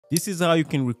This is how you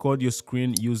can record your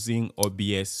screen using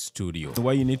OBS Studio. So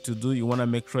what you need to do, you want to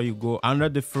make sure you go under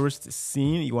the first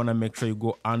scene, you want to make sure you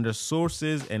go under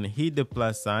sources and hit the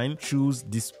plus sign, choose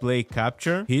display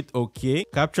capture, hit OK.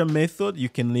 Capture method, you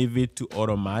can leave it to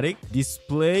automatic.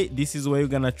 Display, this is where you're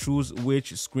gonna choose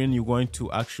which screen you're going to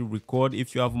actually record.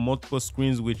 If you have multiple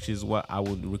screens, which is what I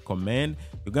would recommend,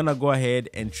 you're gonna go ahead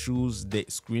and choose the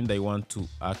screen that you want to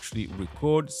actually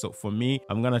record. So for me,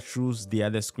 I'm gonna choose the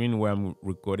other screen where I'm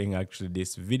recording actually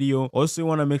this video. Also, you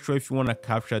want to make sure if you want to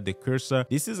capture the cursor,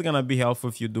 this is gonna be helpful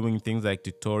if you're doing things like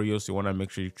tutorials. You want to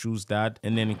make sure you choose that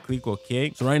and then click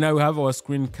OK. So right now we have our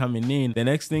screen coming in. The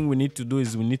next thing we need to do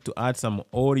is we need to add some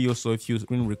audio. So if you're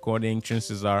screen recording,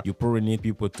 chances are you probably need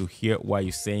people to hear what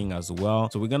you're saying as well.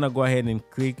 So we're gonna go ahead and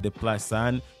click the plus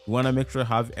sign. You want to make sure you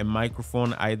have a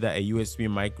microphone, either a USB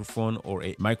microphone or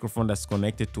a microphone that's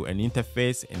connected to an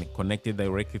interface and connected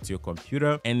directly to your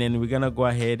computer. And then we're gonna go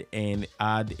ahead and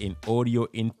add an audio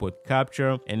input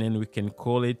capture, and then we can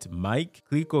call it mic.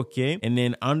 Click OK. And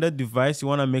then under device, you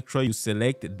want to make sure you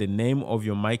select the name of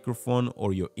your microphone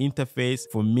or your interface.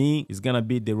 For me, it's gonna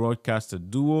be the Rodecaster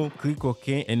Duo. Click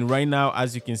OK. And right now,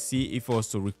 as you can see, if I was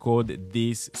to record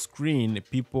this screen,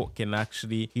 people can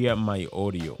actually hear my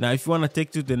audio. Now, if you want to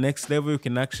take to the next level, you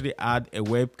can actually add a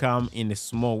webcam in a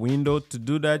small window. To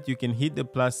do that, you can hit the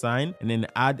plus sign and then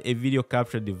add a video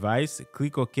capture device.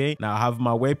 Click OK. Now I have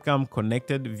my webcam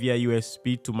connected via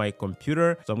USB to my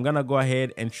computer, so I'm gonna go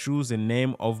ahead and choose the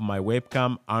name of my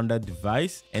webcam under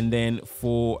device. And then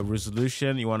for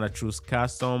resolution, you want to choose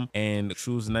custom and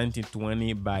choose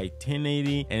 1920 by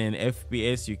 1080, and then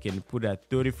FPS you can put at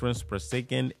 30 frames per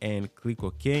second and click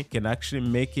OK. You can actually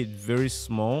make it very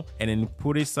small and then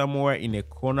put it somewhere in a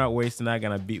corner where it's not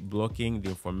gonna be blocking the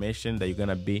information that you're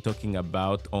gonna be talking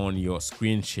about on your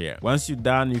screen share. Once you're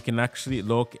done, you can actually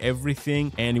lock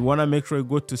everything, and you want to make sure you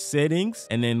go to settings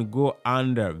and then go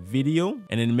under video,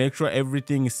 and then make sure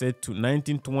everything is set to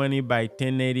 1920 by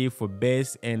 1080 for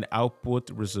base and output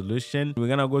resolution. We're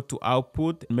gonna go to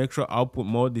output, make sure output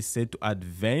mode is set to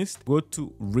advanced. Go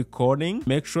to recording,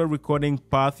 make sure recording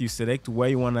path you select where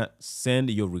you want to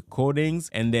send your recordings,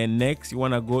 and then next you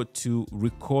want to go to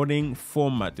recording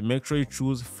format. Make sure you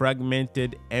choose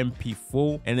fragmented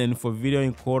MP4, and then for video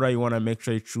encoder you want to make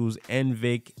sure you choose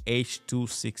NVENC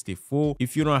H264.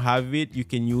 If you don't have it, you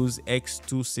can use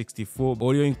X264.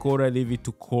 Audio encoder, leave it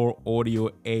to Core Audio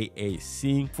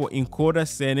AAC. For encoder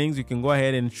settings, you can go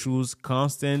ahead and choose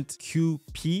constant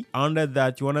QP. Under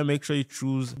that, you want to make sure you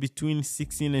choose between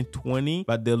 16 and 20,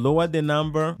 but the lower the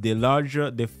number, the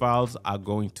larger the files are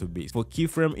going to be. For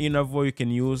keyframe interval, you can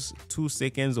use 2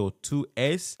 seconds or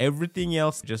 2s. Everything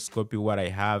else, just copy what I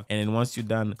have, and then once you're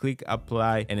done, click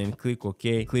apply and then click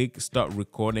OK. Click start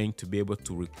recording to be able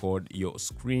to record your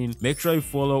screen. Make sure you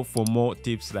follow for more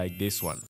tips like this one.